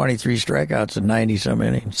 123 strikeouts and 90-some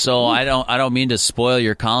innings. So I don't mean to spoil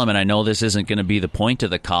your column, and I know this isn't going to be the point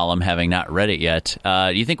of the column, having not read it yet.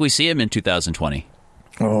 Do you think we see him in 2020?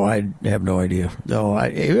 Oh, I have no idea. No,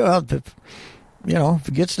 if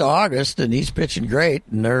it gets to August and he's pitching great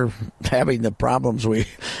and they're having the problems we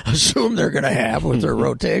assume they're going to have with their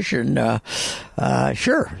rotation,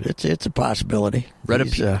 sure, it's a possibility.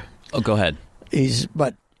 Go ahead. He's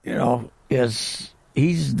the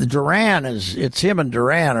Duran it's him and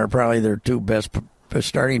Duran are probably their 2 best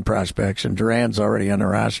starting prospects, and Duran's already on the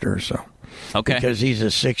roster, so. Okay. Because he's a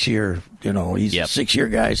 6-year, a 6-year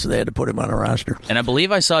guy, so they had to put him on a roster. And I believe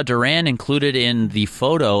I saw Duran included in the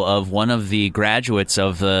photo of one of the graduates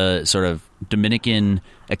of the sort of Dominican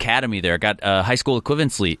Academy there. Got a high school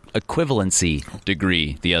equivalency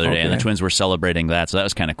degree the other day, and the Twins were celebrating that, so that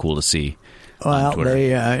was kind of cool to see. Well,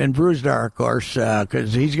 they in Brewstar, of course,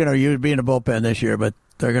 because he's going to be in the bullpen this year, but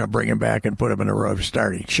they're going to bring him back and put him in a row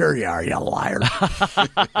starting. Sure you are, you liar.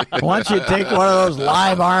 Once you take one of those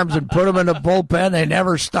live arms and put him in the bullpen, they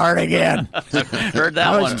never start again. Heard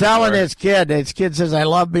that I was one telling before. this kid says, I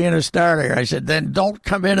love being a starter. I said, then don't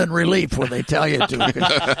come in relief when they tell you to.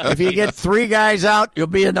 'Cause if you get 3 guys out, you'll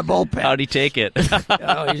be in the bullpen. How'd he take it? He's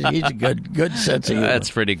a good sense of humor.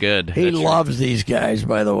 That's pretty good. He loves these guys,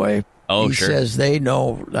 by the way. Oh, he sure. says they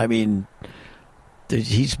know. I mean,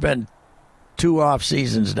 he's spent 2 off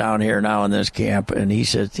seasons down here now in this camp, and he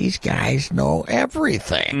says these guys know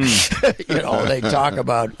everything. They talk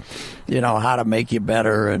about how to make you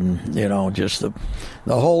better, and just the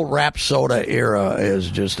whole rap soda era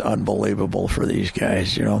is just unbelievable for these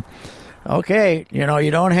guys. Okay, you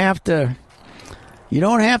don't have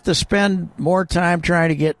to spend more time trying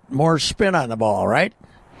to get more spin on the ball, right?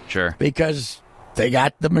 Sure. Because they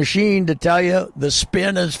got the machine to tell you the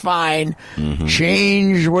spin is fine.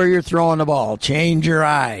 Change where you're throwing the ball. Change your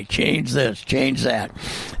eye. Change this. Change that.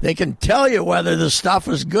 They can tell you whether the stuff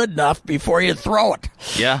is good enough before you throw it.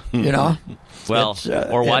 Yeah. Well, Well,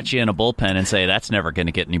 or watch you in a bullpen and say that's never going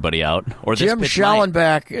to get anybody out. Or this Jim pitch might.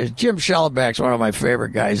 Schellenbach's one of my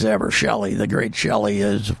favorite guys ever. Shelley, the great Shelley,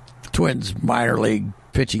 is Twins minor league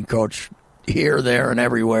pitching coach here, there, and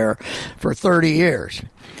everywhere for 30 years.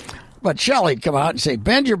 But Shelley'd come out and say,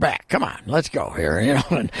 "Bend your back. Come on, let's go here."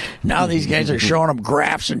 And now these guys are showing them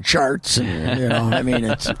graphs and charts,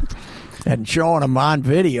 and and showing them on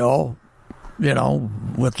video,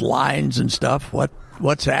 with lines and stuff.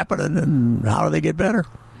 What's happening and how do they get better?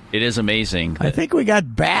 It is amazing. I think we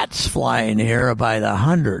got bats flying here by the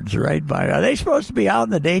hundreds, right? Are they supposed to be out in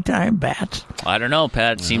the daytime, bats? I don't know,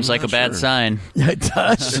 Pat. Seems like a bad sign. It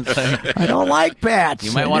does. I don't like bats.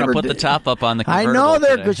 You might want to put the top up on the I convertible know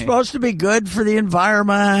they're today. supposed to be good for the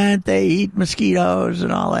environment. They eat mosquitoes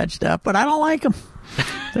and all that stuff, but I don't like them.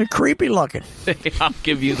 They're creepy looking. I'll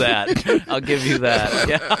give you that.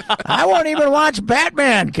 Yeah. I won't even watch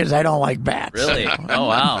Batman because I don't like bats. Really? Oh,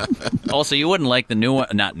 wow. Also, you wouldn't like the new one.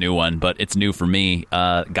 Not new one, but it's new for me.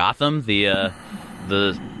 Gotham, the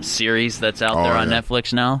series that's out there on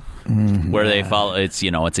Netflix now, where they follow. It's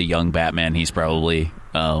it's a young Batman. He's probably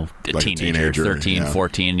a teenager, 13,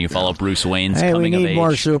 14. You follow Bruce Wayne's coming of age. We need more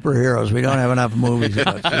superheroes. We don't have enough movies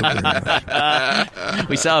about superheroes.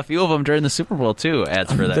 We saw a few of them during the Super Bowl, too,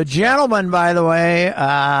 ads for that. The Gentleman, by the way,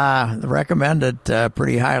 recommend it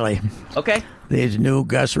pretty highly. Okay. These new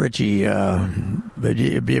Gus Ritchie. Manny,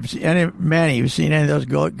 you've seen any of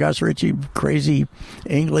those Gus Ritchie crazy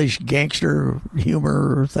English gangster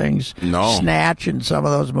humor things? No. Snatch and some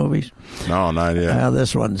of those movies. No, not yet.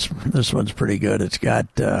 This one's pretty good. It's got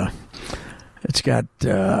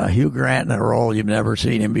Hugh Grant in a role you've never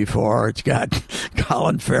seen him before. It's got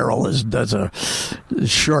Colin Farrell does a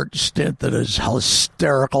short stint that is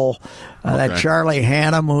hysterical. That Charlie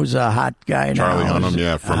Hunnam, who's a hot guy Charlie now.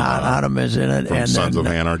 Hunnam, from Hunnam is in it. From Sons of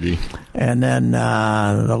Anarchy. And then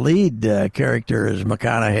the lead character is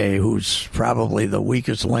McConaughey, who's probably the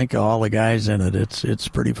weakest link of all the guys in it. It's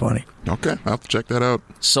pretty funny. Okay, I'll have to check that out.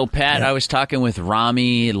 So, Pat, I was talking with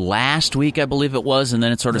Rami last week, I believe it was, and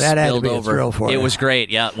then it sort of spilled over. It was great,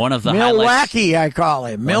 yeah. One of the highlights. Milwaukee, I call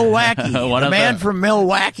him. Milwaukee. The man from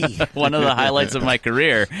Milwaukee. One of the highlights of my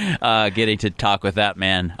career, getting to talk with that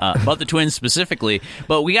man about the Twins specifically.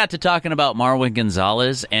 But we got to talking about Marwin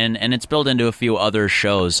Gonzalez, and it's spilled into a few other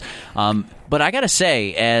shows. But I got to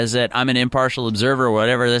say, I'm an impartial observer,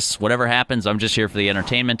 whatever happens, I'm just here for the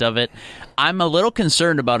entertainment of it. I'm a little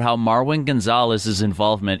concerned about how Marwin Gonzalez's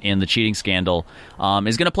involvement in the cheating scandal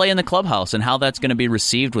is going to play in the clubhouse and how that's going to be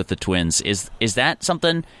received with the Twins. Is that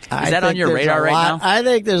something? Is that on your radar right now? I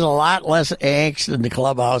think there's a lot less angst in the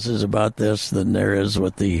clubhouses about this than there is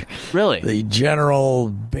with the general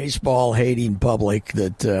baseball hating public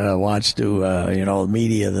that wants to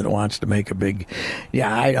media that wants to make a big.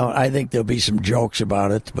 Yeah, I think there'll be some jokes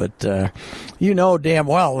about it, but damn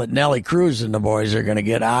well that Nelly Cruz and the boys are going to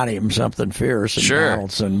get on him something fierce and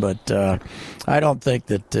Donaldson, but I don't think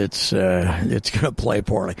that it's going to play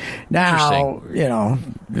poorly. Now, if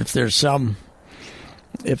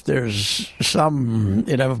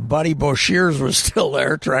Buddy Boshears was still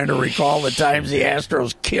there trying to recall the times the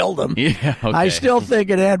Astros killed him, I still think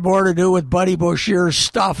it had more to do with Buddy Boshears'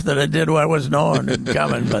 stuff than it did what was known and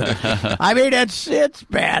coming. But I mean, it's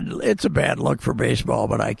bad. It's a bad look for baseball,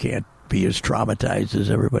 but I can't be as traumatized as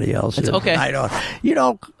everybody else is. Okay. I don't.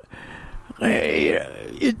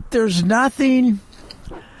 There's nothing.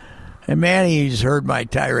 And Manny's heard my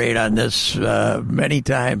tirade on this many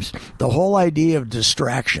times. The whole idea of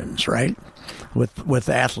distractions, right, with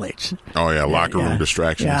athletes. Oh yeah, locker room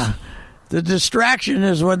distractions. Yeah, the distraction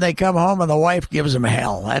is when they come home and the wife gives them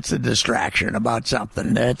hell. That's a distraction about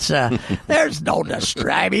something. It's there's no distraction.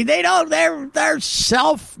 I mean, they're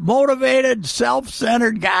self-motivated,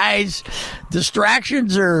 self-centered guys.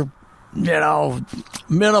 Distractions are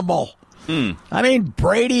minimal. I mean,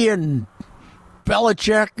 Brady and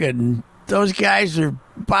Belichick and those guys are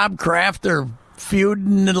Bob Kraft are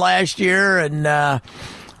feuding last year and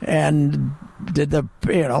did the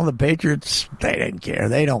Patriots, they didn't care.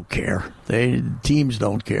 They don't care. Teams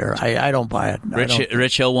don't care. I don't buy it.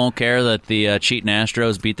 Rich Hill won't care that the cheating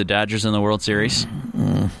Astros beat the Dodgers in the World Series.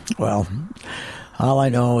 Well, all I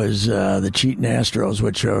know is the cheating Astros,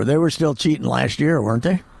 which they were still cheating last year, weren't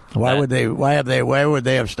they? Why would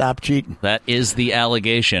they have stopped cheating? That is the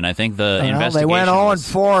allegation. I think the investigation. They went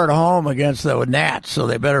 0-4 at home against the Nats, so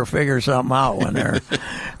they better figure something out when their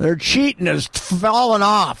cheating has fallen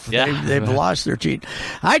off. Yeah. They've lost their cheating.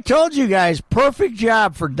 I told you guys, perfect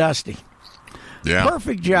job for Dusty. Yeah,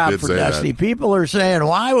 perfect job for Dusty. That. People are saying,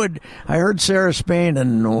 why would I heard Sarah Spain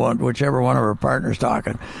and whichever one of her partners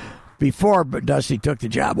talking. before Dusty took the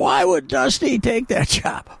job. Why would Dusty take that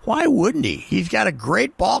job? Why wouldn't he? He's got a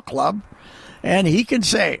great ball club, and he can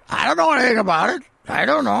say, I don't know anything about it. I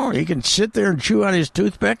don't know. He can sit there and chew on his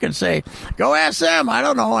toothpick and say, go ask them. I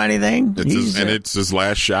don't know anything. It's his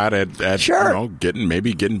last shot at sure.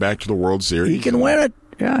 getting back to the World Series. He can win it.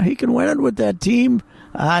 Yeah, he can win it with that team.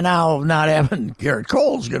 Now, not having Garrett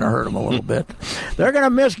Cole's going to hurt him a little bit. They're going to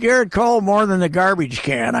miss Garrett Cole more than the garbage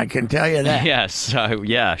can, I can tell you that. Yes,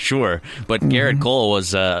 yeah, sure. But Garrett Cole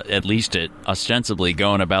was at least ostensibly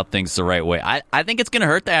going about things the right way. I think it's going to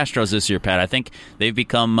hurt the Astros this year, Pat. I think they've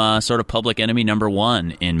become sort of public enemy number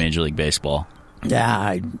one in Major League Baseball.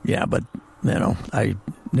 Yeah, but, the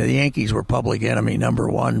Yankees were public enemy number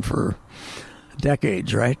one for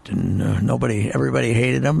decades, right? And everybody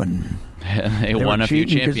hated them, and they won a few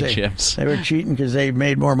championships. They were cheating because they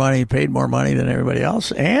made more money, paid more money than everybody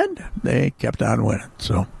else, and they kept on winning.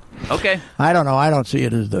 So, okay, I don't know. I don't see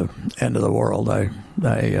it as the end of the world. I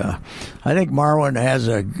think Marwin has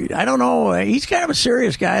I don't know. He's kind of a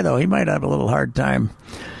serious guy, though. He might have a little hard time.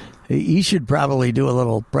 He should probably do a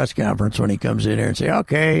little press conference when he comes in here and say,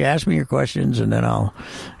 "Okay, ask me your questions, and then I'll,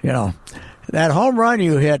 That home run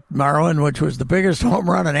you hit, Marwin, which was the biggest home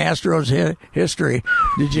run in Astros history,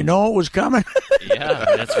 did you know it was coming?"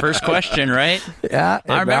 Yeah, that's first question, right? Yeah.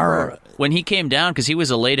 I remember when he came down, because he was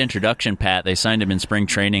a late introduction, Pat. They signed him in spring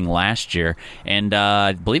training last year, and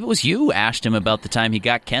I believe it was you asked him about the time he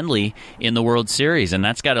got Kenley in the World Series, and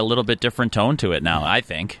that's got a little bit different tone to it now, I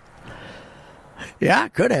think. Yeah,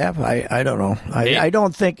 could have. I don't know. I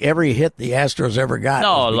don't think every hit the Astros ever got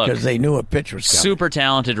was because they knew a pitch was coming. Super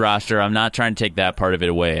talented roster. I'm not trying to take that part of it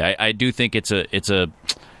away. I do think it's an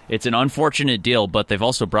unfortunate deal, but they've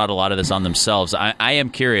also brought a lot of this on themselves. I am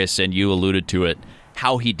curious, and you alluded to it,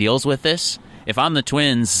 how he deals with this. If I'm the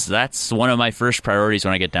Twins, that's one of my first priorities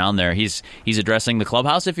when I get down there. He's addressing the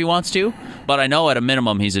clubhouse if he wants to, but I know at a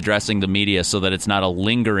minimum he's addressing the media so that it's not a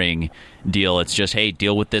lingering deal. It's just, hey,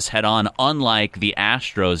 deal with this head on, unlike the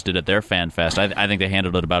Astros did at their Fan Fest. I think they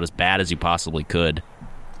handled it about as bad as you possibly could.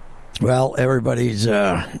 Well, everybody's,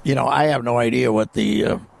 I have no idea what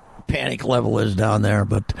the panic level is down there,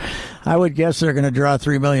 but I would guess they're going to draw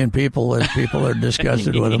 3 million people as people are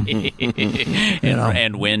disgusted with them.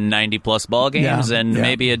 And win 90-plus ball games and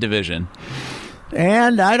maybe a division.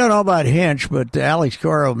 And I don't know about Hinch, but Alex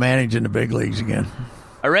Cora will manage in the big leagues again.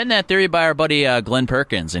 I read that theory by our buddy Glenn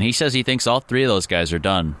Perkins, and he says he thinks all three of those guys are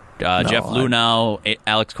done. Jeff Lunau,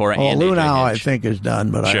 Alex Cora, and Lunau, Hinch. I think, is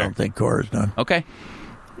done, but sure. I don't think Cora's done. Okay.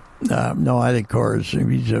 No, I think Cora's, they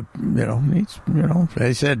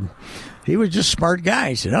said he was just a smart guy.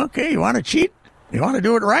 He said, okay, you want to cheat? You want to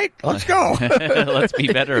do it right? Let's go. Let's be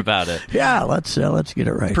better about it. Yeah, let's get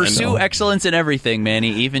it right. Pursue excellence in everything,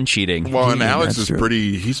 Manny, even cheating. Well, and Alex is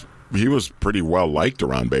he was pretty well liked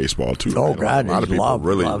around baseball, too. Oh, God, a lot of people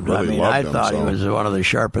really loved him. I thought he was one of the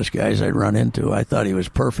sharpest guys I'd run into. I thought he was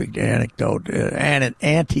perfect antidote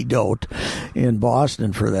in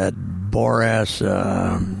Boston for that bore-ass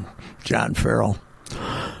John Farrell.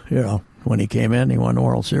 When he came in, he won the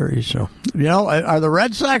World Series. So, are the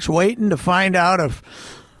Red Sox waiting to find out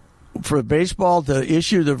for baseball to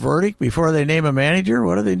issue the verdict before they name a manager?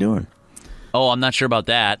 What are they doing? Oh, I'm not sure about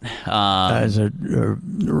that. I get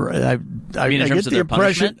the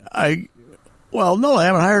impression. No, they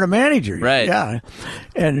haven't hired a manager. Right. Yeah,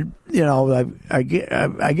 and I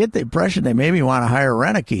get the impression they maybe want to hire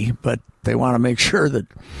Renicky, but they want to make sure that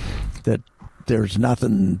there's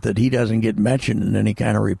nothing that he doesn't get mentioned in any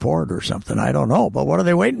kind of report or something. I don't know, but what are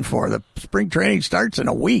they waiting for? The spring training starts in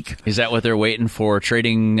a week. Is that what they're waiting for?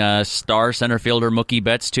 Trading star center fielder Mookie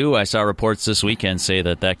Betts too? I saw reports this weekend say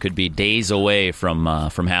that could be days away from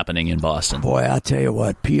happening in Boston. Boy, I'll tell you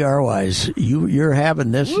what, PR wise, you're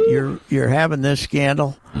having this you're having this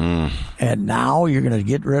scandal, and now you're going to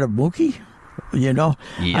get rid of Mookie.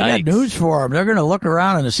 Yikes. I got news for them. They're going to look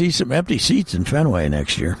around and see some empty seats in Fenway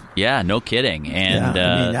next year. Yeah, no kidding. And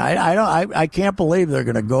I can't believe they're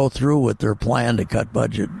going to go through with their plan to cut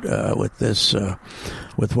budget with this,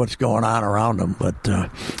 with what's going on around them. But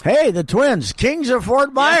hey, the Twins, kings of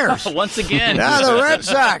Fort Myers, once again. Now the Red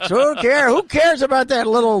Sox. Who cares? Who cares about that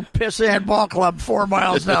little pissant ball club 4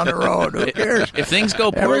 miles down the road? Who cares? If things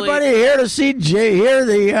go poorly, everybody here to see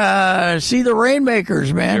the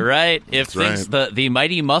Rainmakers, man. You're right. If things the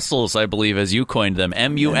Mighty Muscles, I believe, as you coined them,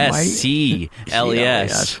 MUSCLES.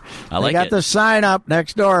 They got the sign up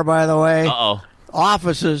next door, by the way. Uh-oh.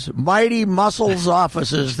 Offices, Mighty Muscles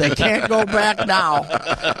offices. They can't go back now.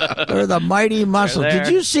 They're the Mighty Muscles. Did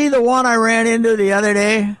you see the one I ran into the other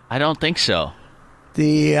day? I don't think so.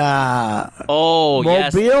 the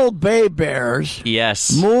Mobile Bay Bears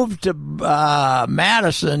moved to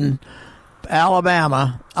Madison,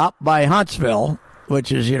 Alabama, up by Huntsville,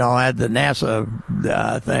 which is, had the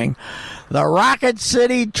NASA thing. The Rocket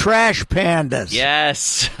City Trash Pandas.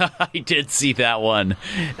 Yes, I did see that one.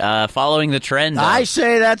 Following the trend. I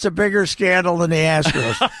say that's a bigger scandal than the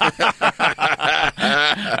Astros.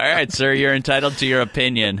 All right, sir, you're entitled to your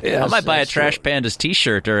opinion. Yes, I might buy a Trash true. Pandas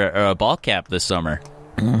t-shirt or a ball cap this summer.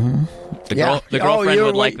 Mm-hmm. The girlfriend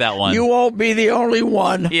would like that one. You won't be the only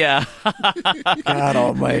one. Yeah. God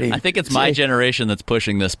almighty. I think it's my generation that's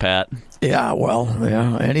pushing this, Pat. Yeah,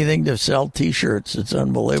 anything to sell T-shirts. It's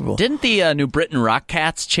unbelievable. Didn't the New Britain Rock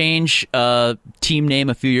Cats change team name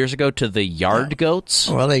a few years ago to the Yard Goats?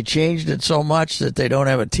 Well, they changed it so much that they don't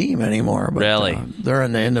have a team anymore. But, really? They're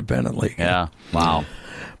in the independent league. Yeah. Wow.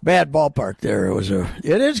 Bad ballpark there. It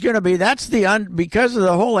is going to be. That's because of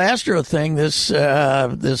the whole Astro thing. This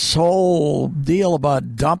whole deal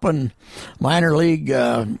about dumping minor league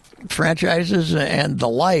franchises and the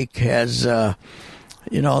like has. That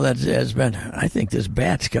has been. I think this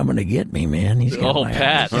bat's coming to get me, man. He's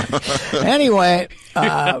Pat. Anyway,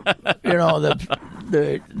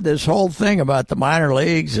 this whole thing about the minor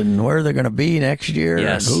leagues and where they're going to be next year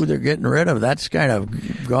and who they're getting rid of, that's kind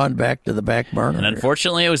of gone back to the back burner. And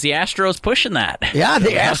unfortunately, it was the Astros pushing that. Yeah, the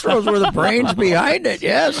Astros were the brains behind it,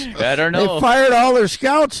 yes. I don't know. They fired all their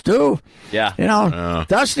scouts, too. Yeah.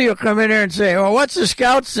 Dusty will come in here and say, well, what's the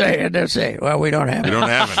scouts say? And they'll say, well, we don't have any. We don't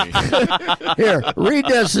have any. Here, read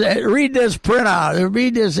this printout.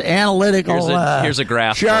 Read this analytical here's a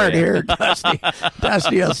graph chart here, Dusty.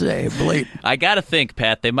 Dusty will say, bleep. I got to think,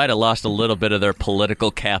 Pat, they might have lost a little bit of their political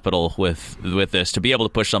capital with this to be able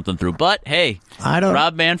to push something through. But, hey,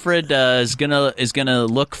 Rob Manfred is gonna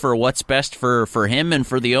look for what's best for him and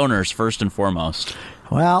for the owners first and foremost.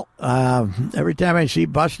 Well, every time I see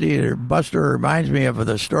Buster reminds me of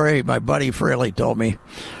the story my buddy Fraley told me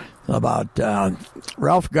about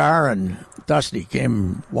Ralph Garr and Dusty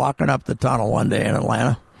came walking up the tunnel one day in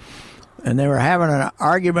Atlanta, and they were having an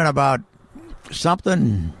argument about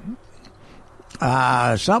something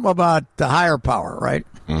about the higher power, right?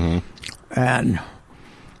 Mm-hmm. And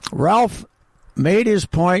Ralph made his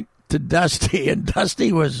point to Dusty, and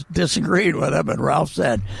Dusty was disagreeing with him, and Ralph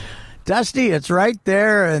said, Dusty, it's right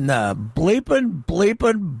there in the bleeping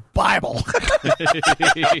Bible.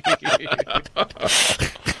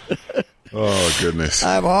 Oh, goodness.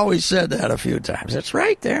 I've always said that a few times. It's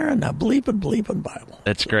right there in the bleeping Bible.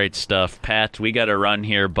 That's great stuff. Pat, we got to run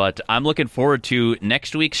here, but I'm looking forward to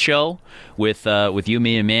next week's show with you,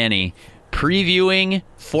 me, and Manny. Previewing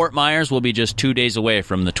Fort Myers will be just 2 days away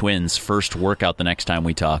from the Twins' first workout the next time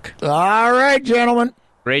we talk. All right, gentlemen.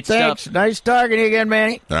 Great Thanks. stuff. Nice talking to you again,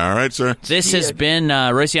 Manny. All right, sir. This has been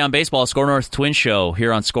Reusse on Baseball, Score North Twin Show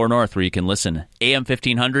here on Score North, where you can listen AM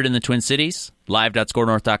 1500 in the Twin Cities,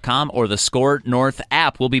 live.scorenorth.com, or the Score North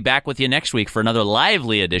app. We'll be back with you next week for another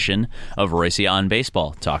lively edition of Reusse on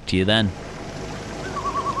Baseball. Talk to you then.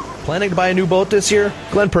 Planning to buy a new boat this year?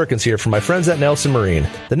 Glenn Perkins here from my friends at Nelson Marine.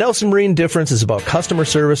 The Nelson Marine difference is about customer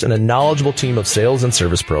service and a knowledgeable team of sales and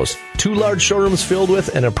service pros. 2 large showrooms filled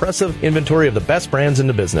with an impressive inventory of the best brands in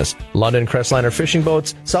the business. London Crestliner fishing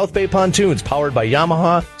boats, South Bay pontoons powered by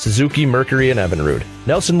Yamaha, Suzuki, Mercury, and Evinrude.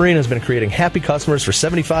 Nelson Marine has been creating happy customers for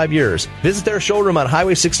 75 years. Visit their showroom on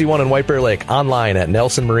Highway 61 in White Bear Lake, online at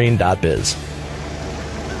nelsonmarine.biz.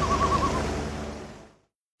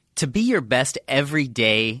 To be your best every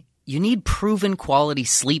day, you need proven quality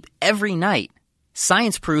sleep every night.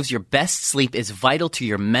 Science proves your best sleep is vital to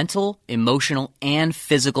your mental, emotional, and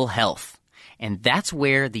physical health. And that's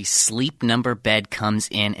where the Sleep Number bed comes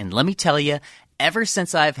in. And let me tell you, ever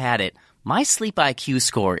since I've had it, my sleep IQ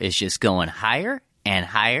score is just going higher and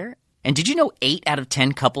higher. And did you know 8 out of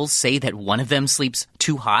 10 couples say that one of them sleeps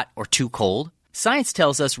too hot or too cold? Science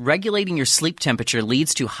tells us regulating your sleep temperature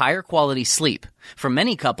leads to higher quality sleep. For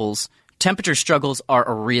many couples, temperature struggles are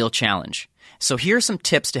a real challenge. So here are some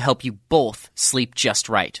tips to help you both sleep just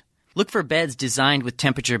right. Look for beds designed with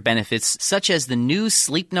temperature benefits such as the new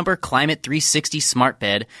Sleep Number Climate 360 Smart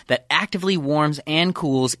Bed that actively warms and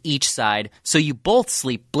cools each side so you both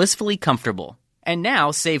sleep blissfully comfortable. And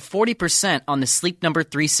now save 40% on the Sleep Number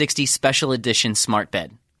 360 Special Edition Smart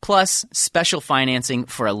Bed. Plus special financing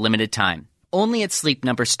for a limited time. Only at Sleep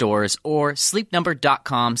Number stores or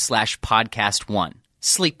sleepnumber.com/podcast1.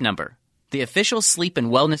 Sleep Number, the official sleep and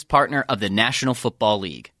wellness partner of the National Football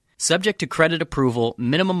League. Subject to credit approval,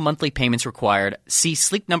 minimum monthly payments required. See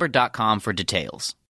sleepnumber.com for details.